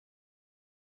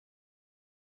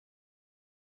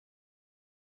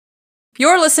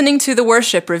You're listening to The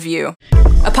Worship Review,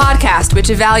 a podcast which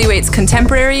evaluates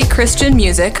contemporary Christian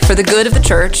music for the good of the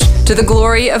church to the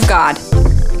glory of God.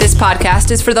 This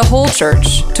podcast is for the whole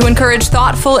church to encourage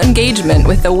thoughtful engagement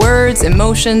with the words,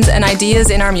 emotions, and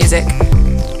ideas in our music.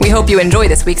 We hope you enjoy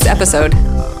this week's episode.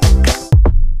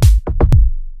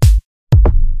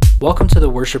 Welcome to The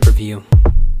Worship Review.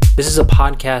 This is a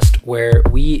podcast where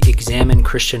we examine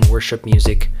Christian worship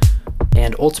music,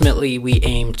 and ultimately we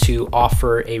aim to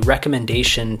offer a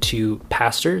recommendation to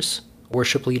pastors,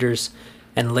 worship leaders,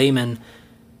 and laymen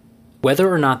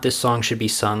whether or not this song should be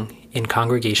sung in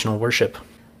congregational worship.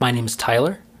 My name is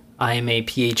Tyler. I am a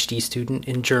PhD student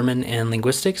in German and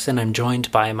linguistics, and I'm joined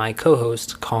by my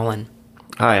co-host, Colin.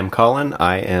 Hi, I'm Colin.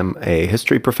 I am a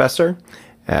history professor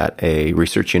at a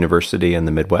research university in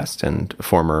the Midwest and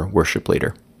former worship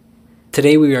leader.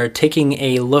 Today we are taking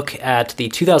a look at the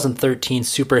 2013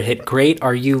 super hit Great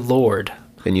Are You, Lord.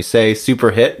 And you say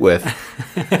super hit with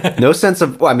no sense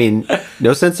of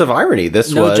irony.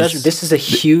 This judgment. This is a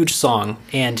huge song,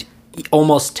 and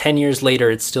almost 10 years later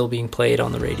it's still being played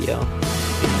on the radio.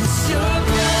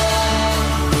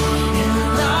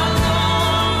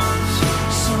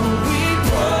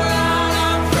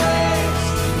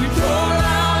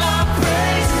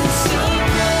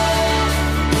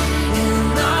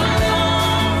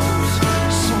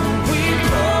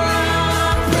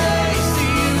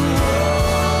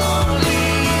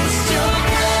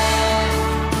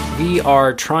 We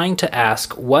are trying to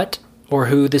ask what or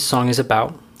who this song is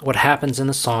about, what happens in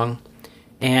the song,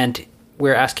 and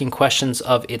we're asking questions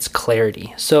of its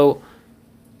clarity. So,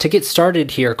 to get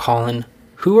started here, Colin,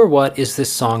 who or what is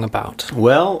this song about?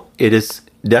 Well, it is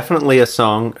definitely a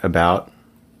song about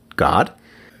God.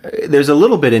 There's a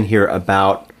little bit in here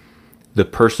about the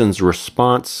person's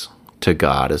response to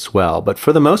God as well, but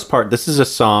for the most part, this is a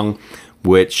song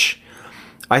which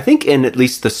I think in at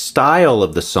least the style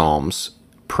of the Psalms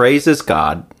praises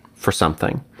God for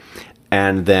something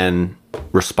and then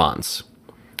responds.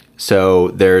 So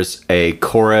there's a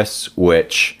chorus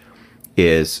which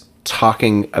is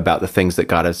talking about the things that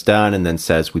God has done and then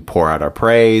says we pour out our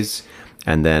praise,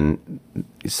 and then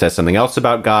says something else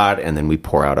about God, and then we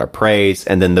pour out our praise,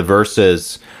 and then the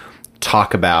verses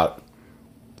talk about,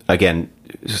 again,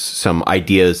 some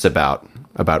ideas about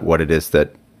what it is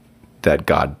that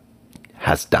God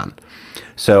has done.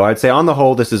 So I'd say on the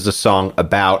whole, this is a song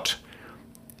about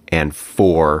and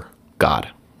for God.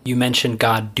 You mentioned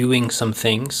God doing some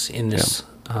things in this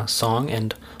song,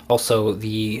 and also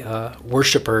the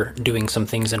worshiper doing some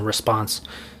things in response.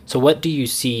 So what do you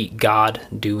see God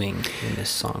doing in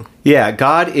this song? Yeah,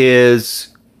 God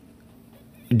is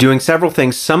doing several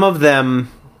things. Some of them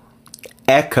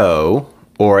echo,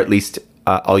 or at least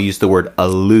I'll use the word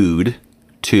allude,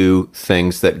 to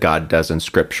things that God does in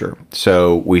Scripture.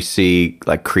 So we see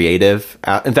like creative,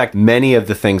 in fact, many of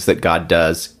the things that God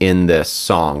does in this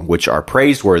song, which are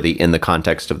praiseworthy in the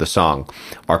context of the song,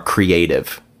 are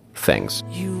creative things.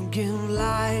 You give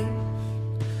life,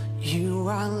 you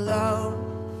are love,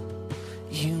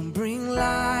 you bring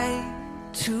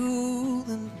light to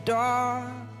the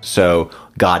dark. So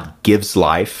God gives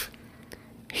life,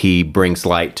 He brings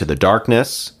light to the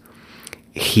darkness,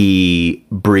 He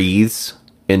breathes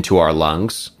into our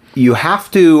lungs. You have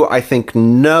to, I think,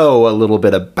 know a little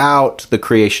bit about the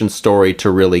creation story to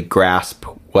really grasp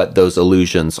what those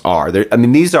allusions are.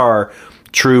 These are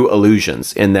true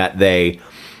allusions in that they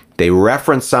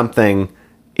reference something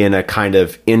in a kind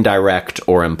of indirect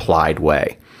or implied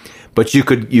way. But you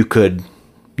could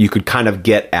kind of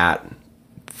get at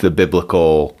the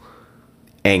biblical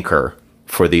anchor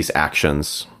for these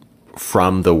actions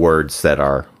from the words that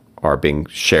are being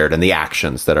shared and the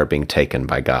actions that are being taken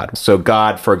by God. So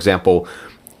God, for example,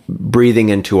 breathing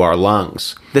into our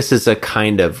lungs. This is a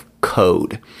kind of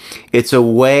code. It's a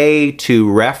way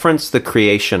to reference the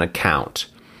creation account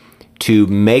to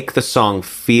make the song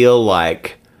feel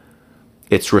like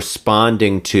it's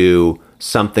responding to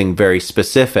something very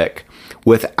specific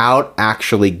without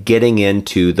actually getting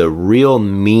into the real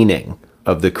meaning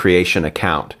of the creation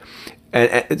account.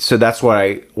 And so that's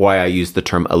why I use the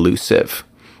term elusive.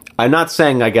 I'm not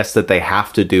saying, I guess, that they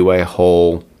have to do a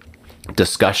whole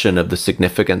discussion of the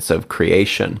significance of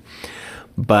creation.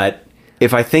 But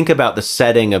if I think about the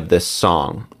setting of this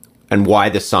song and why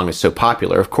this song is so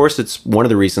popular, of course, it's one of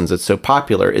the reasons it's so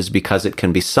popular is because it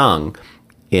can be sung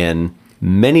in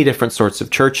many different sorts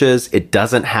of churches. It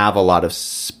doesn't have a lot of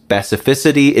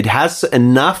specificity. It has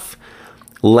enough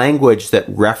language that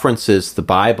references the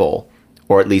Bible,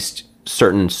 or at least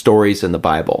certain stories in the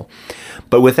Bible,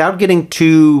 but without getting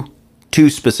too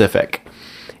specific.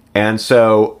 And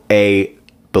so a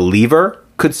believer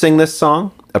could sing this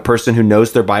song. A person who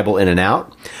knows their Bible in and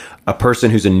out. A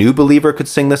person who's a new believer could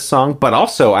sing this song. But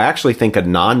also, I actually think a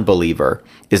non-believer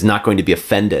is not going to be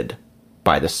offended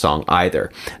by this song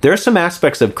either. There are some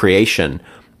aspects of creation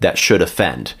that should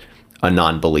offend a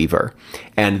non-believer.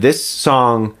 And this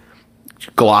song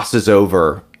glosses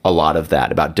over a lot of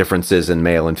that, about differences in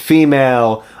male and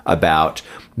female, about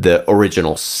the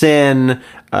original sin.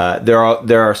 There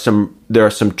are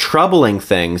some troubling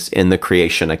things in the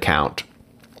creation account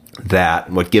that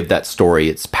would give that story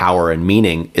its power and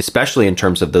meaning, especially in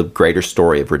terms of the greater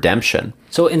story of redemption.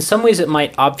 So in some ways it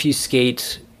might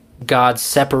obfuscate God's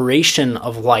separation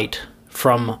of light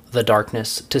from the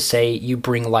darkness to say, you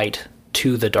bring light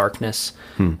to the darkness.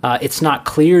 It's not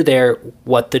clear there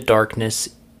what the darkness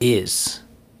is.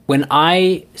 When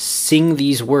I sing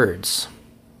these words,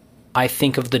 I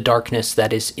think of the darkness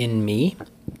that is in me,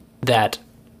 that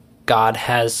God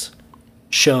has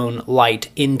shown light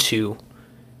into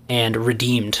and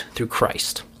redeemed through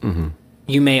Christ. Mm-hmm.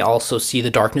 You may also see the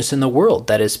darkness in the world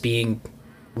that is being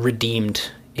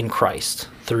redeemed in Christ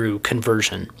through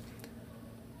conversion.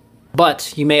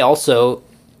 But you may also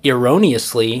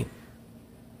erroneously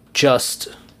just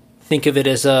think of it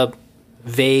as a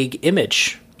vague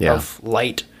image of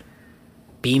light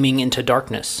beaming into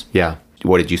darkness. Yeah.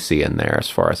 What did you see in there as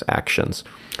far as actions?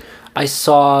 I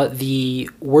saw the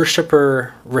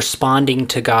worshiper responding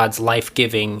to God's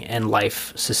life-giving and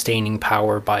life-sustaining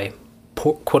power by,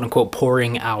 quote-unquote,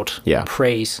 pouring out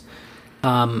praise.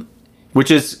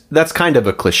 That's kind of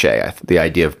a cliche, the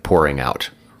idea of pouring out.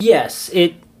 Yes,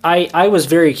 I was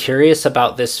very curious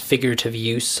about this figurative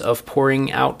use of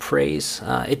pouring out praise.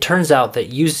 It turns out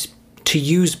that to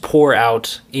use pour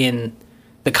out in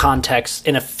the context,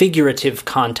 in a figurative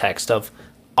context of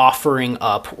offering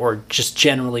up or just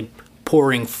generally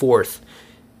pouring forth,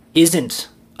 isn't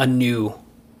a new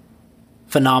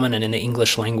phenomenon in the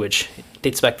English language. It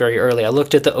dates back very early. I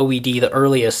looked at the OED, the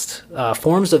earliest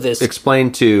forms of this.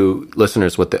 Explain to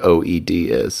listeners what the OED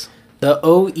is. The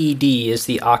OED is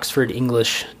the Oxford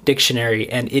English Dictionary,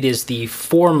 and it is the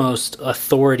foremost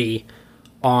authority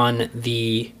on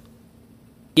the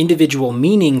individual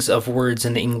meanings of words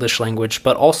in the English language,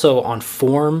 but also on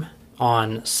form,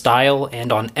 on style,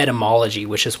 and on etymology,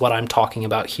 which is what I'm talking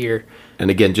about here.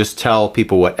 And again, just tell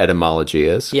people what etymology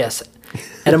is. Yes.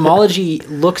 Etymology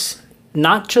looks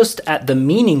not just at the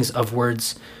meanings of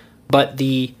words, but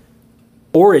the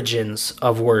origins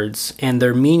of words and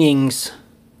their meanings,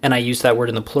 and I use that word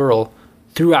in the plural,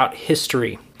 throughout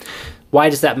history. Why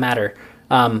does that matter?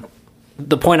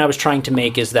 The point I was trying to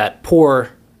make is that pour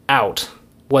out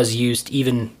was used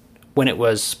even when it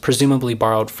was presumably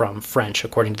borrowed from French,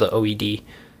 according to the OED.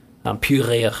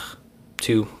 Purer,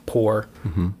 to pour,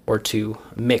 or to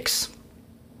mix.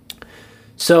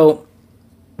 So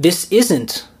this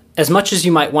isn't, as much as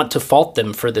you might want to fault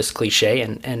them for this cliche,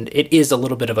 and it is a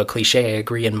little bit of a cliche, I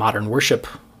agree, in modern worship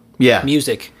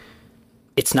music,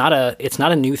 it's not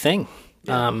a new thing.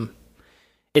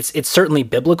 It's certainly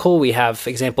biblical. We have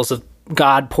examples of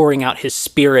God pouring out his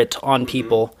spirit on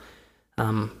people,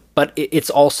 but it's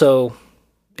also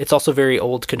very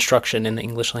old construction in the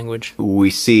English language.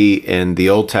 We see in the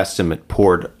Old Testament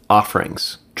poured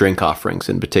offerings, drink offerings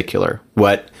in particular,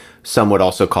 what some would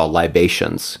also call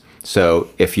libations. So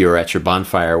if you're at your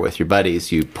bonfire with your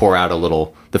buddies, you pour out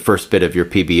the first bit of your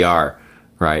PBR,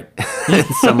 right? In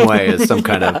some way, as some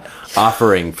kind of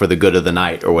offering for the good of the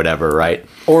night or whatever, right?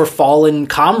 Or fallen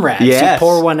comrades. Yes. You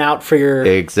pour one out for your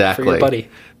buddy.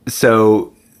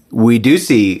 So we do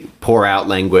see pour out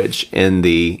language in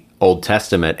the Old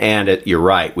Testament, and you're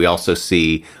right, we also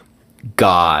see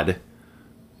God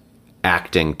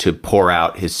acting to pour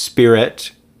out his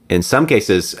spirit. In some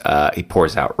cases, he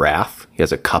pours out wrath. He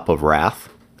has a cup of wrath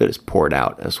that is poured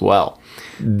out as well.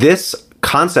 This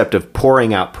concept of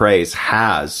pouring out praise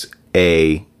has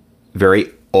a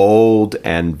very old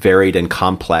and varied and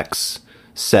complex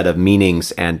set of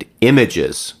meanings and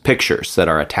images, pictures that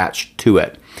are attached to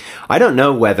it. I don't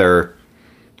know whether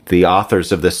the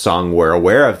authors of this song were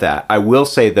aware of that. I will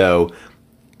say, though,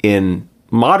 in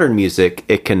modern music,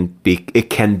 it can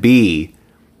be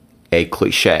a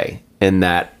cliche in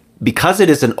that because it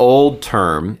is an old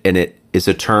term and it is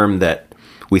a term that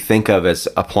we think of as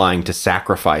applying to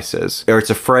sacrifices, or it's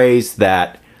a phrase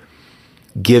that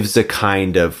gives a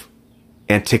kind of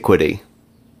antiquity.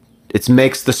 It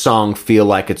makes the song feel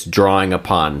like it's drawing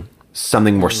upon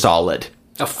something more solid.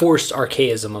 A forced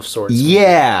archaism of sorts.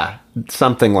 Yeah,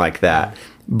 something like that.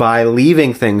 By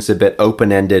leaving things a bit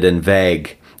open-ended and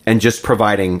vague and just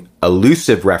providing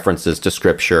elusive references to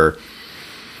Scripture,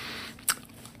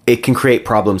 it can create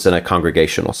problems in a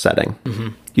congregational setting.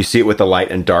 You see it with the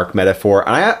light and dark metaphor.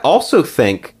 And I also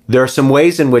think there are some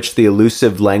ways in which the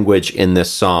elusive language in this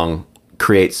song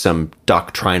creates some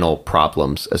doctrinal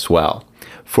problems as well.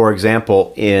 For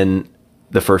example, in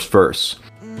the first verse,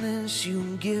 As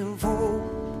you give hope,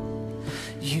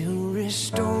 you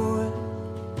restore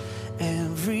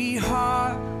every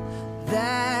heart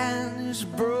that is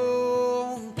broken.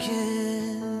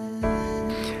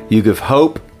 you give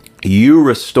hope, you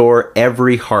restore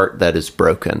every heart that is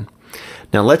broken.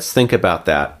 Now let's think about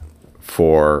that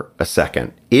for a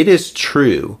second. It is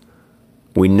true.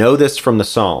 We know this from the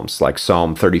Psalms, like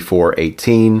Psalm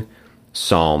 34:18,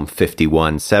 Psalm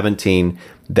 51:17,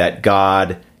 that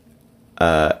God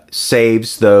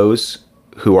saves those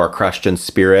who are crushed in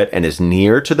spirit and is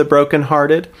near to the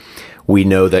brokenhearted. We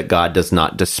know that God does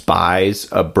not despise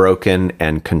a broken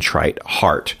and contrite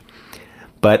heart.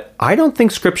 But I don't think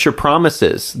Scripture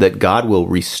promises that God will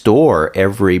restore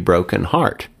every broken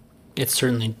heart. It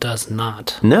certainly does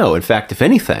not. No, in fact, if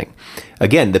anything,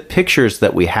 again, the pictures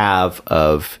that we have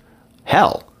of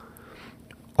hell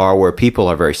are where people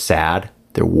are very sad,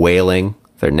 they're wailing,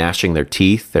 they're gnashing their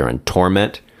teeth, they're in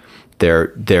torment,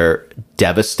 they're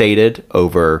devastated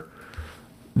over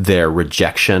their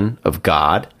rejection of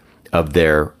God, of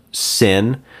their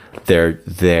sin.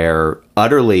 They're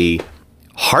utterly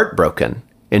heartbroken.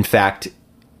 In fact,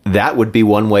 that would be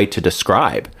one way to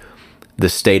describe the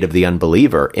state of the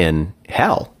unbeliever in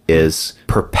hell, is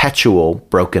perpetual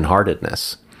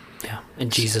brokenheartedness. Yeah.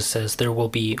 And Jesus says there will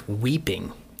be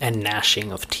weeping and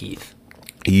gnashing of teeth.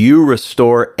 You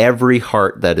restore every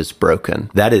heart that is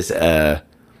broken. That is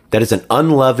an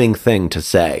unloving thing to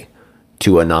say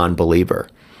to a non-believer.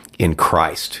 In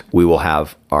Christ, we will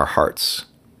have our hearts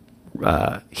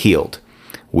healed.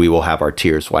 We will have our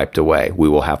tears wiped away. We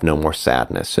will have no more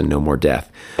sadness and no more death.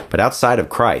 But outside of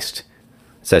Christ,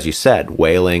 it's, as you said,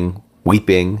 wailing,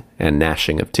 weeping, and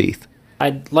gnashing of teeth.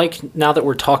 I'd like, now that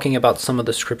we're talking about some of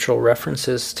the scriptural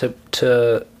references,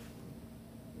 to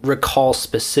recall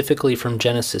specifically from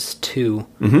Genesis 2,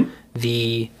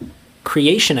 the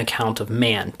creation account of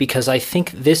man, because I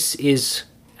think this is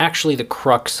actually the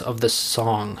crux of the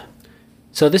song.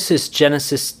 So this is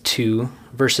Genesis 2,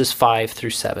 verses 5 through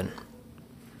 7.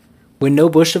 When no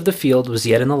bush of the field was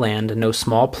yet in the land, and no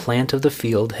small plant of the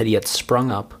field had yet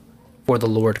sprung up, for the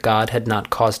Lord God had not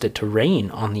caused it to rain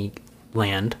on the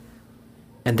land,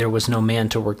 and there was no man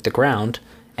to work the ground,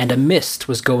 and a mist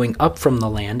was going up from the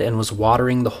land, and was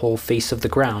watering the whole face of the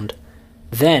ground.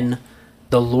 Then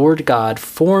the Lord God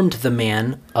formed the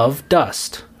man of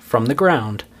dust from the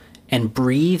ground, and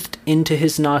breathed into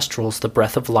his nostrils the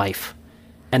breath of life,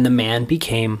 and the man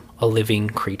became a living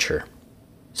creature.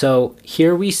 So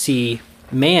here we see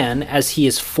man, as he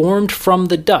is formed from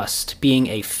the dust, being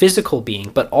a physical being,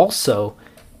 but also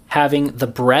having the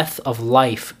breath of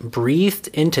life breathed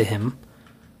into him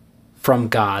from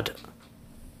God.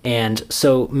 And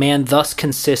so man thus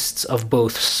consists of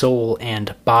both soul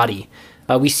and body.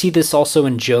 We see this also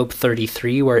in Job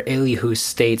 33, where Elihu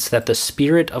states that the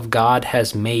Spirit of God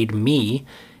has made me,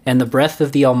 and the breath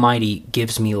of the Almighty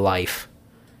gives me life.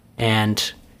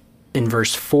 And in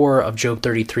verse 4 of Job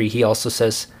 33, he also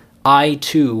says, I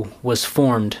too was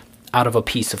formed out of a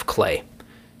piece of clay.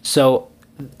 So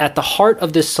at the heart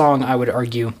of this song, I would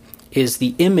argue, is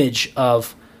the image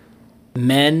of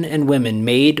men and women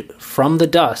made from the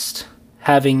dust,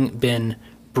 having been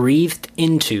breathed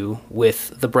into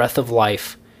with the breath of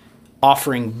life,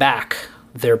 offering back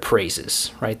their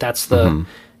praises, right? That's the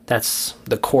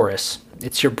chorus.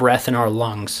 It's your breath in our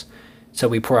lungs, so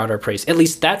we pour out our praise. At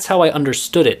least that's how I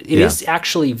understood it. It is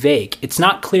actually vague. It's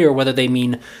not clear whether they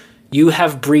mean you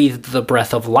have breathed the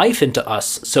breath of life into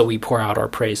us, so we pour out our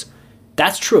praise.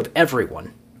 That's true of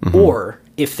everyone. Or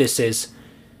if this is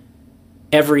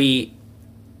every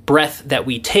breath that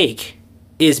we take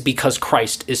is because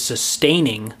Christ is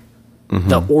sustaining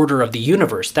the order of the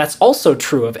universe. That's also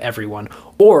true of everyone.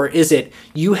 Or is it,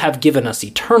 you have given us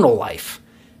eternal life,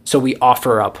 so we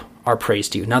offer up our praise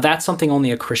to you. Now that's something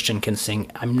only a Christian can sing.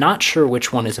 I'm not sure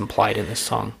which one is implied in this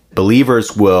song.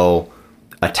 Believers will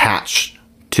attach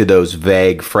to those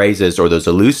vague phrases or those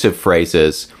elusive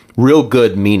phrases real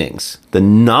good meanings. The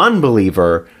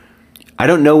non-believer, I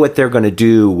don't know what they're going to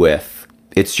do with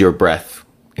 "it's your breath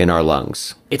in our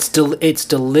lungs." It's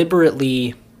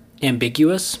deliberately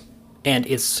ambiguous, and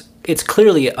it's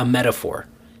clearly a metaphor,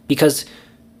 because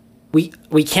we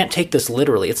can't take this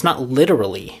literally. It's not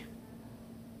literally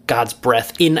God's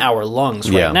breath in our lungs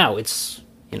right now. It's,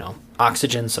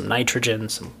 oxygen, some nitrogen,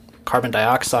 some carbon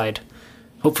dioxide,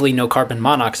 hopefully no carbon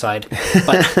monoxide,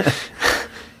 but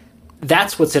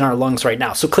that's what's in our lungs right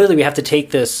now. So clearly we have to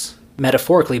take this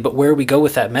metaphorically, but where we go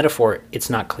with that metaphor, it's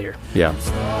not clear. Yeah.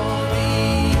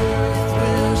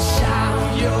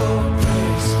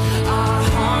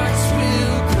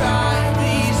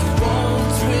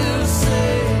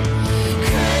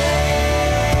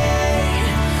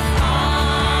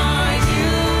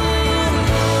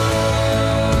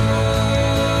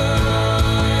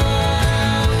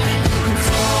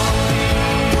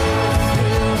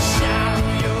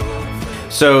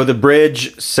 So the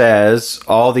bridge says,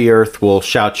 all the earth will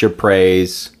shout your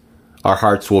praise, our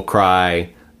hearts will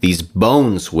cry, these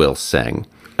bones will sing.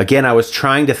 Again, I was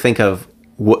trying to think of,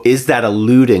 is that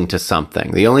alluding to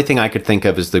something? The only thing I could think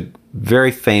of is the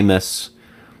very famous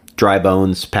dry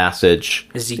bones passage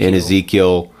in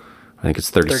Ezekiel, I think it's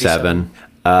 37.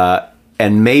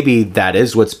 And maybe that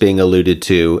is what's being alluded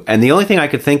to. And the only thing I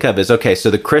could think of is, okay, so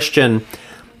the Christian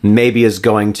maybe is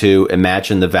going to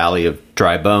imagine the valley of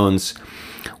dry bones.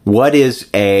 What is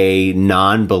a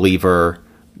non-believer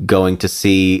going to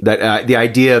see? That the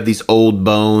idea of these old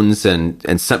bones and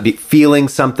feeling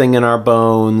something in our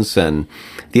bones, and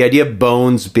the idea of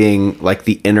bones being like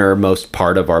the innermost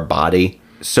part of our body.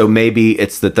 So maybe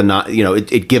it's that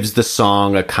it gives the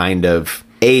song a kind of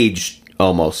age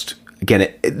almost.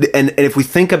 Again, and if we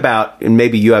think about, and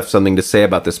maybe you have something to say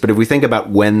about this, but if we think about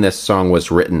when this song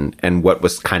was written and what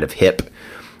was kind of hip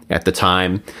at the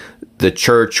time, the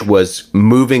church was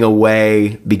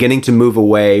beginning to move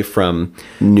away from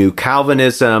New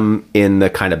Calvinism in the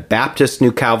kind of Baptist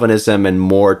New Calvinism and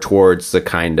more towards the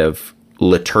kind of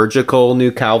liturgical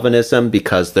New Calvinism,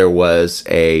 because there was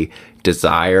a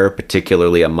desire,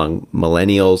 particularly among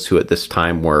millennials who at this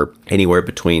time were anywhere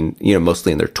between,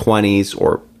 mostly in their 20s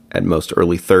or at most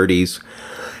early 30s,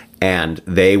 and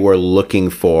they were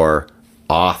looking for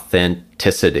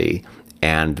authenticity.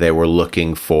 And they were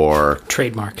looking for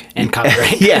trademark and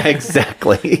copyright. Yeah,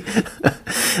 exactly.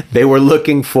 They were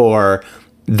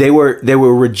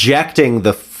rejecting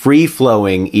the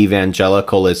free-flowing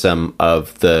evangelicalism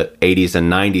of the 80s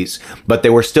and 90s, but they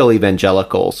were still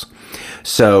evangelicals.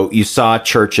 So you saw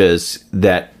churches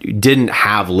that didn't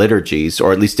have liturgies,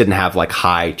 or at least didn't have like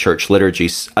high church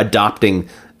liturgies, adopting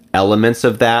elements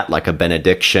of that, like a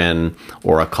benediction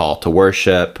or a call to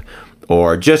worship,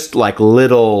 or just like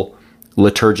little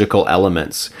liturgical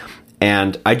elements.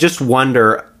 And I just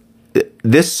wonder,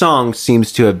 this song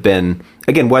seems to have been,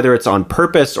 again, whether it's on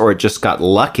purpose or it just got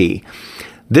lucky,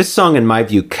 this song, in my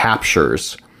view,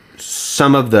 captures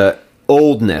some of the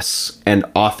oldness and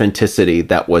authenticity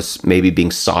that was maybe being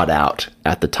sought out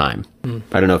at the time.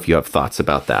 I don't know if you have thoughts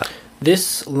about that.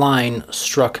 This line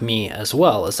struck me as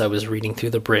well as I was reading through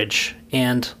the bridge,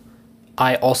 and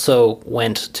I also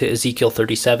went to Ezekiel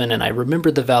 37, and I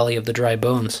remembered the Valley of the Dry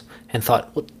Bones and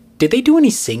thought, well, did they do any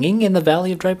singing in the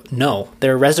Valley of Dry Bones? No,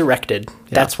 they're resurrected. Yeah.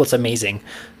 That's what's amazing.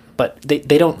 But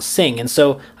they don't sing. And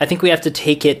so I think we have to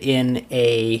take it in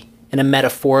a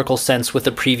metaphorical sense with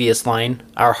the previous line,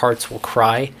 our hearts will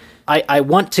cry. I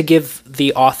want to give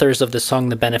the authors of the song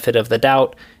the benefit of the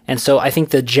doubt. And so I think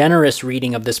the generous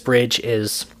reading of this bridge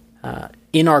is,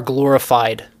 in our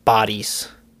glorified bodies,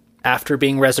 after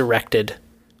being resurrected,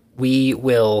 we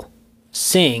will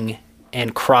sing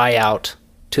and cry out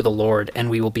to the Lord, and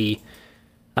we will be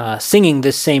singing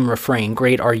this same refrain,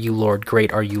 "Great are you, Lord,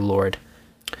 great are you, Lord."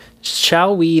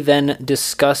 Shall we then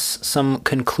discuss some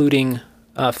concluding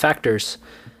factors?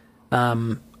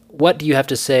 What do you have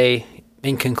to say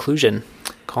in conclusion,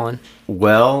 Colin?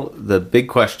 Well, the big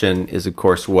question is, of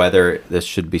course, whether this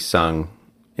should be sung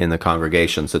in the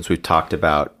congregation, since we've talked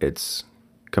about its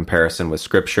comparison with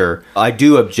Scripture. I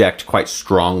do object quite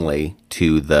strongly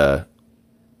to the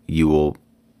 "you will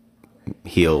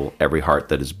heal every heart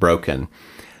that is broken."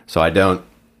 So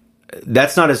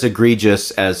that's not as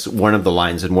egregious as one of the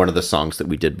lines in one of the songs that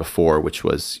we did before, which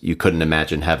was, "You couldn't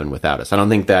imagine heaven without us." I don't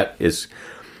think this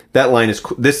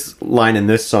line in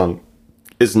this song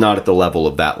is not at the level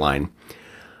of that line.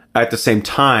 At the same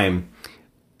time,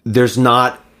 there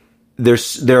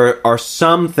are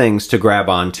some things to grab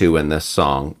onto in this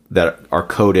song that are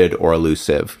coded or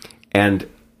elusive. And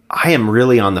I am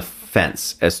really on the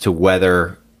fence as to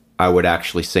whether I would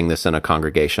actually sing this in a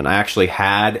congregation. I actually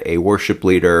had a worship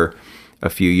leader a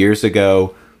few years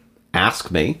ago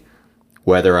ask me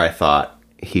whether I thought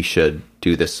he should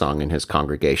do this song in his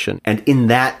congregation. And in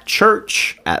that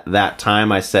church at that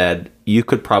time, I said, you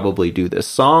could probably do this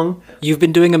song. You've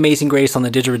been doing Amazing Grace on the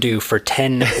didgeridoo for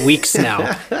 10 weeks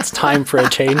now. It's time for a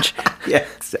change. Yeah,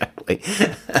 exactly.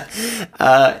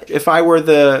 If I were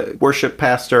the worship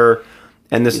pastor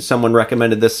and someone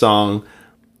recommended this song,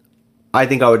 I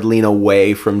think I would lean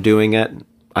away from doing it.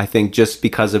 I think just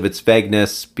because of its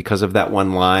vagueness, because of that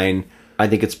one line, I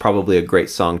think it's probably a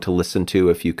great song to listen to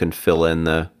if you can fill in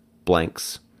the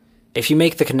blanks. If you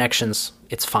make the connections,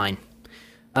 it's fine.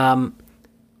 One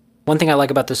thing I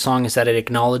like about this song is that it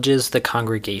acknowledges the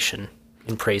congregation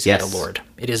in praising the Lord.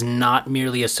 It is not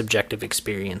merely a subjective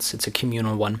experience. It's a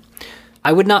communal one.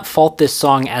 I would not fault this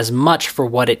song as much for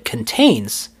what it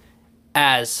contains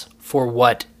as for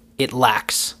what it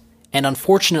lacks. And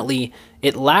unfortunately,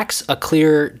 it lacks a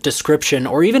clear description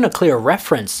or even a clear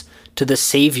reference to the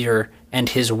Savior and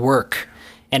his work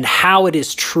and how it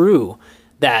is true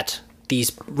that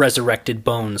these resurrected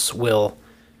bones will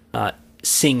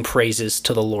sing praises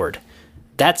to the Lord.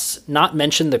 That's not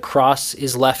mentioned. The cross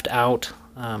is left out.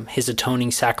 His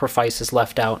atoning sacrifice is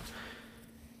left out.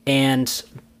 And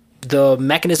the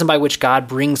mechanism by which God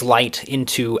brings light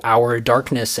into our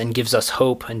darkness and gives us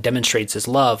hope and demonstrates his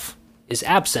love is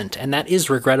absent, and that is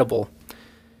regrettable.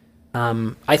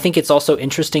 I think it's also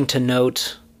interesting to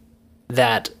note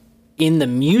that in the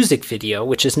music video,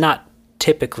 which is not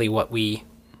typically what we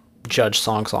judge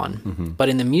songs on, but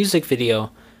in the music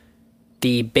video,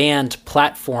 the band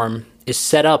platform is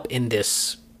set up in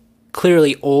this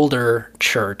clearly older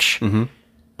church,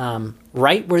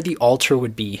 right where the altar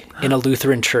would be in a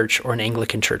Lutheran church or an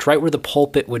Anglican church, right where the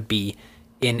pulpit would be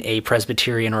in a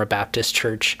Presbyterian or a Baptist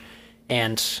church,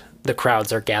 and the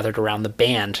crowds are gathered around the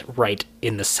band right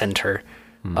in the center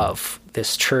of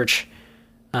this church.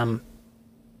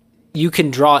 You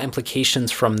can draw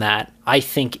implications from that. I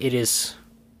think it is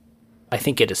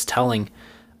telling.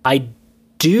 I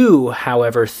do,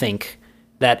 however, think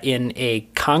that in a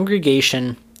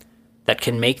congregation that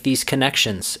can make these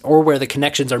connections, or where the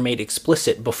connections are made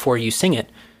explicit before you sing it,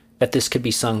 that this could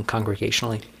be sung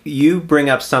congregationally. You bring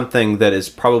up something that is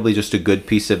probably just a good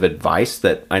piece of advice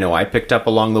that I know I picked up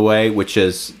along the way, which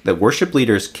is that worship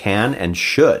leaders can and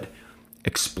should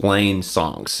explain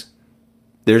songs.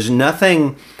 There's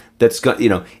nothing that's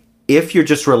if you're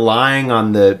just relying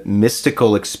on the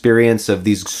mystical experience of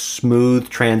these smooth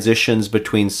transitions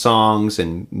between songs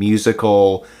and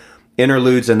musical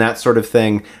interludes and that sort of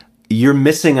thing, you're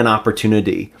missing an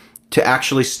opportunity to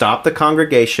actually stop the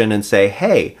congregation and say,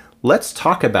 hey, let's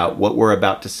talk about what we're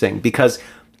about to sing, because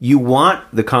you want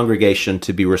the congregation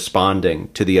to be responding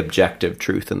to the objective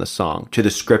truth in the song, to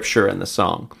the scripture in the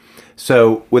song.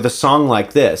 So with a song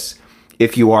like this,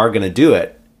 if you are going to do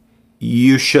it,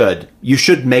 you should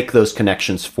make those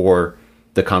connections for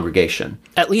the congregation.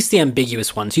 At least the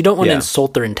ambiguous ones. You don't want to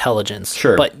insult their intelligence,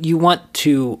 sure, but you want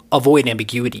to avoid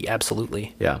ambiguity,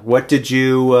 absolutely. Yeah. What did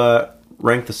you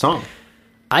rank the song?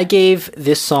 I gave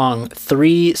this song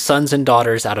 3 sons and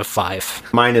daughters out of 5.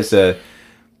 Mine is 2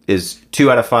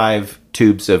 out of 5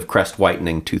 tubes of Crest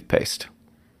whitening toothpaste.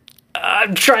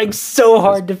 I'm trying so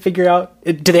hard to figure out.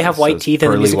 Do they have white teeth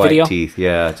in the music video? Pearly white teeth,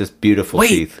 yeah, just beautiful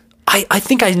teeth. I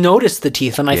think I noticed the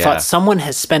teeth, and I thought someone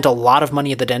has spent a lot of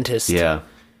money at the dentist. Yeah.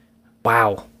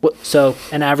 Wow. So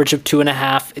an average of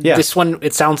 2.5. Yeah. This one,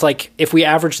 it sounds like if we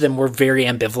average them, we're very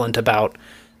ambivalent about.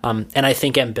 And I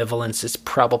think ambivalence is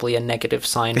probably a negative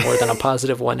sign more than a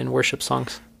positive one in worship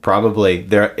songs. Probably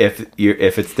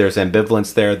if there's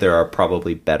ambivalence there are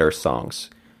probably better songs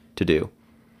to do.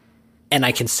 And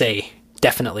I can say,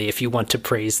 definitely, if you want to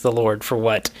praise the Lord for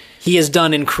what he has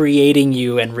done in creating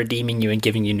you and redeeming you and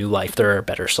giving you new life, there are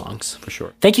better songs. For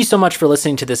sure. Thank you so much for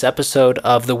listening to this episode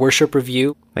of The Worship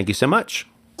Review. Thank you so much.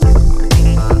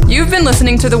 You've been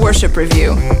listening to The Worship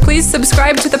Review. Please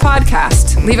subscribe to the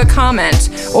podcast, leave a comment,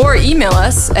 or email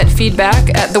us at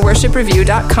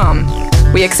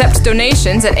feedback@theworshipreview.com. We accept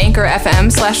donations at Anchor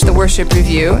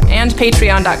FM/theworshipreview and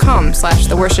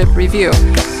patreon.com/theworshipreview.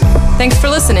 Thanks for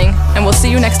listening, and we'll see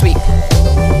you next week.